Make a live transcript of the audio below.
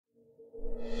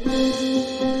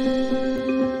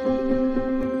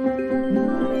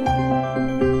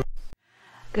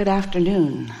Good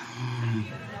afternoon.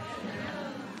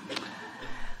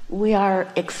 We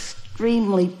are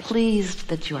extremely pleased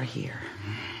that you're here.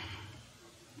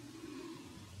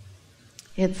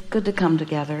 It's good to come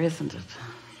together, isn't it?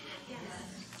 Yes.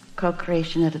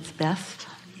 Co-creation at its best.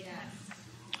 Yes.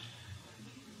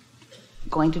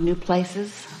 Going to new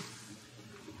places.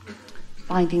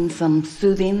 Finding some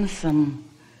soothing, some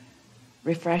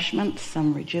refreshment,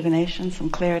 some rejuvenation, some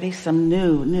clarity, some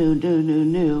new,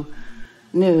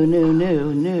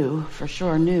 for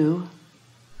sure, new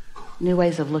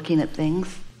ways of looking at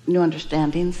things, new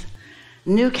understandings,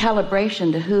 new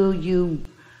calibration to who you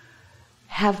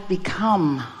have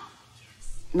become,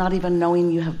 not even knowing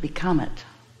you have become it.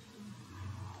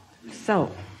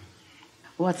 So,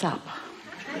 what's up?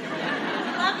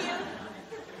 Love you.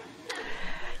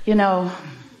 You know,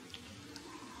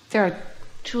 there are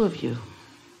two of you.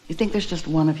 You think there's just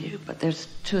one of you, but there's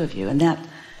two of you, and that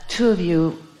two of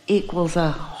you equals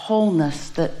a wholeness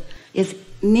that is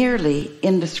nearly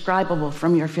indescribable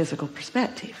from your physical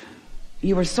perspective.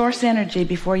 You were source energy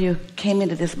before you came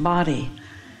into this body,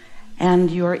 and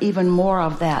you're even more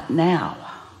of that now.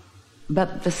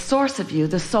 But the source of you,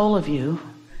 the soul of you,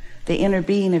 the inner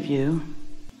being of you,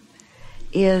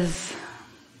 is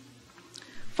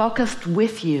focused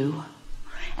with you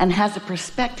and has a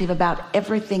perspective about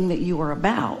everything that you are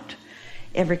about.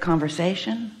 Every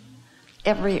conversation,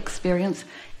 every experience,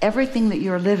 everything that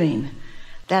you're living,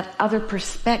 that other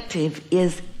perspective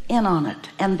is in on it.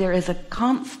 And there is a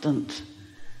constant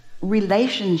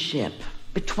relationship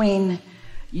between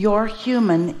your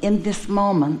human in this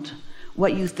moment,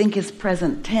 what you think is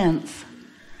present tense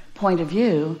point of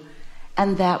view,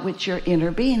 and that which your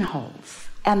inner being holds.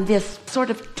 And this sort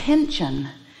of tension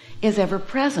is ever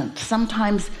present.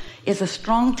 Sometimes is a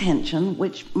strong tension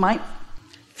which might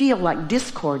feel like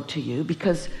discord to you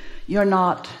because you're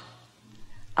not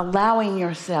allowing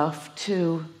yourself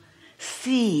to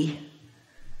see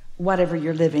whatever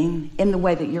you're living in the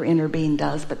way that your inner being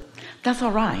does, but that's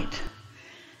all right.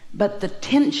 But the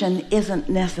tension isn't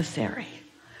necessary.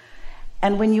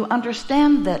 And when you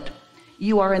understand that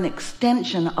you are an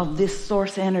extension of this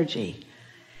source energy,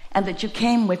 and that you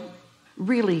came with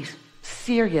really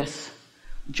serious,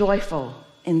 joyful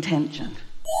intention.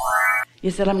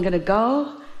 You said, I'm going to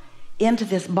go into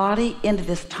this body, into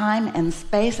this time and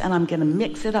space, and I'm going to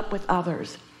mix it up with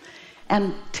others.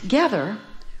 And together,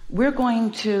 we're going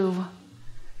to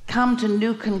come to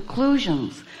new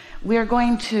conclusions. We're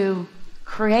going to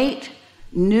create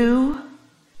new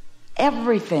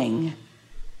everything,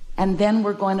 and then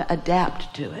we're going to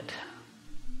adapt to it.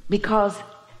 Because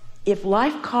if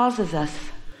life causes us,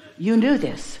 you knew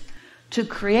this, to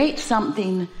create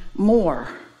something more,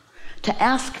 to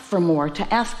ask for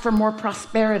more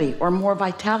prosperity or more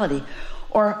vitality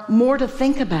or more to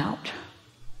think about,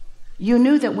 you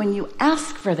knew that when you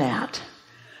ask for that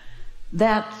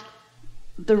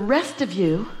the rest of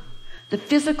you, the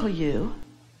physical you,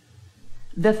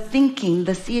 the thinking,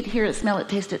 the see it, hear it, smell it,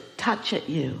 taste it, touch it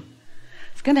you,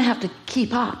 it's going to have to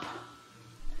keep up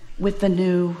with the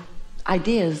new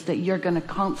ideas that you're going to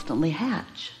constantly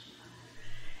hatch.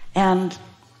 And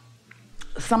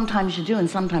sometimes you do and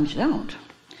sometimes you don't.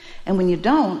 And when you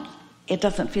don't, it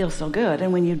doesn't feel so good.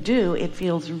 And when you do, it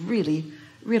feels really,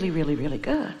 really, really, really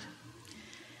good.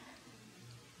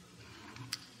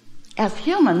 As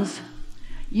humans,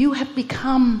 you have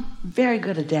become very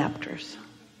good adapters.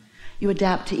 You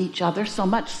adapt to each other so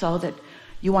much so that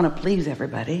you want to please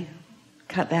everybody.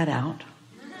 Cut that out.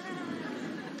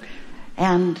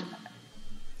 And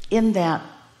in that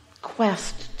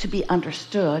quest to be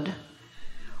understood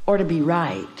or to be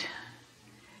right,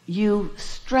 you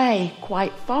stray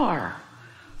quite far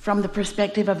from the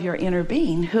perspective of your inner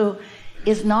being, who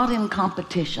is not in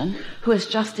competition, who is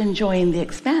just enjoying the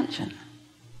expansion,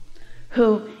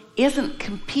 who isn't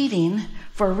competing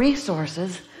for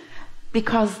resources,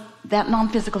 because that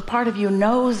non-physical part of you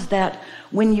knows that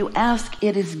when you ask,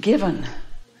 it is given.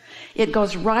 It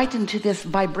goes right into this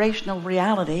vibrational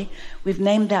reality. We've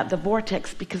named that the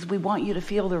Vortex because we want you to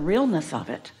feel the realness of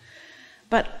it.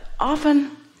 But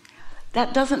often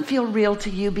that doesn't feel real to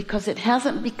you because it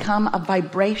hasn't become a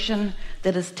vibration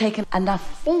that has taken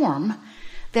enough form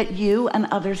that you and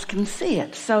others can see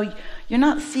it. So you're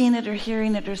not seeing it or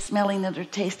hearing it or smelling it or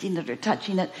tasting it or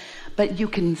touching it, but you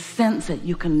can sense it,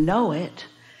 you can know it.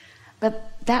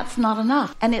 But that's not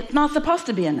enough, and it's not supposed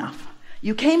to be enough.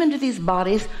 You came into these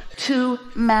bodies to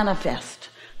manifest,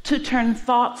 to turn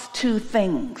thoughts to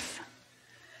things.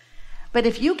 But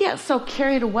if you get so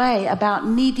carried away about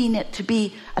needing it to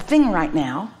be a thing right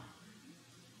now,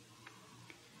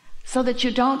 so that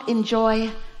you don't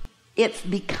enjoy its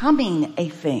becoming a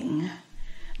thing,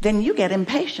 then you get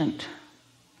impatient.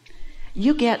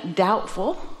 You get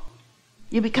doubtful.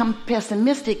 You become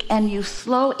pessimistic, and you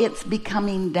slow its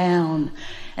becoming down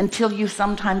until you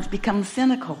sometimes become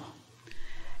cynical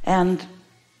and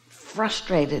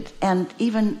frustrated and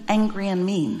even angry and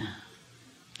mean.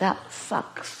 That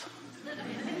sucks.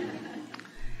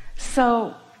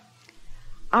 So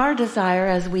our desire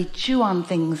as we chew on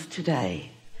things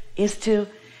today is to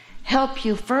help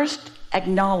you first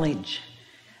acknowledge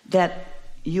that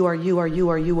you are you are you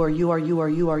are you are you are you are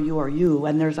you are you are you,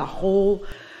 and there's a whole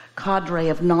cadre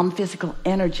of non-physical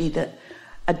energy that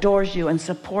adores you and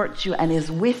supports you and is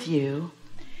with you,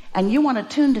 and you want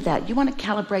to tune to that. You want to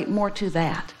calibrate more to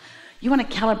that. You want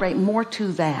to calibrate more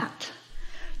to that.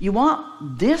 You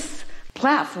want this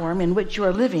platform in which you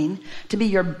are living to be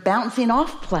your bouncing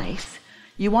off place.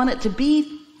 You want it to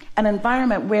be an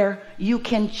environment where you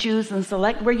can choose and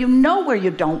select, where you know where you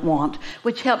don't want,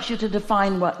 which helps you to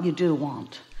define what you do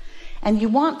want. And you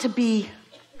want to be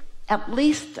at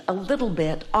least a little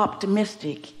bit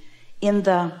optimistic in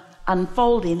the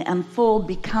unfolding and full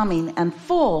becoming and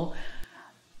full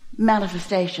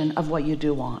manifestation of what you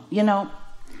do want. You know,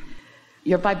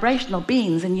 you're vibrational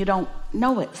beings and you don't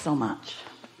know it so much,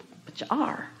 but you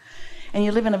are. And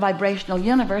you live in a vibrational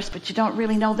universe, but you don't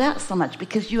really know that so much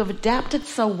because you have adapted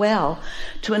so well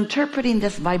to interpreting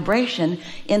this vibration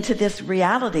into this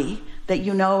reality that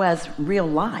you know as real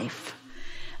life,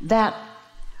 that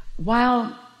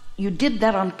while you did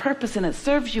that on purpose and it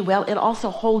serves you well, it also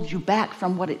holds you back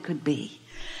from what it could be,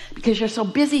 because you're so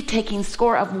busy taking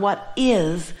score of what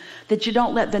is that you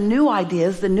don't let the new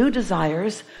ideas, the new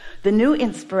desires, the new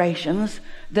inspirations,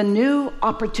 the new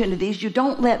opportunities, you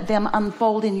don't let them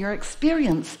unfold in your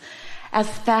experience as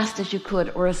fast as you could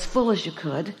or as full as you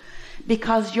could,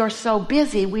 because you're so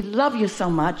busy, we love you so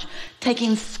much,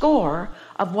 taking score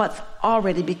of what's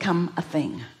already become a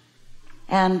thing.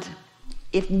 And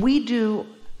if we do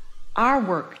our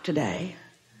work today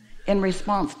in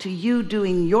response to you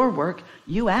doing your work,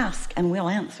 you ask and we'll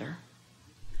answer,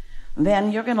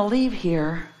 then you're going to leave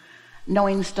here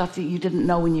knowing stuff that you didn't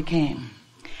know when you came.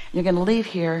 You're going to leave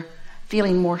here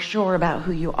feeling more sure about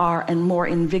who you are and more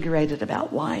invigorated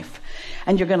about life.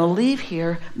 And you're going to leave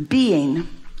here being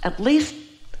at least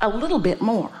a little bit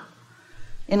more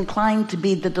inclined to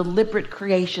be the deliberate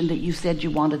creation that you said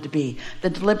you wanted to be. The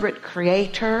deliberate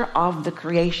creator of the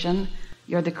creation.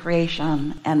 You're the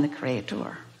creation and the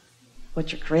creator.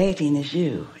 What you're creating is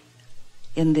you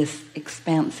in this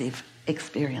expansive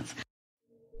experience.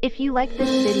 If you like this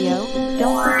video,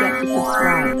 don't forget to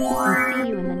subscribe, and see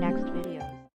you in the next one.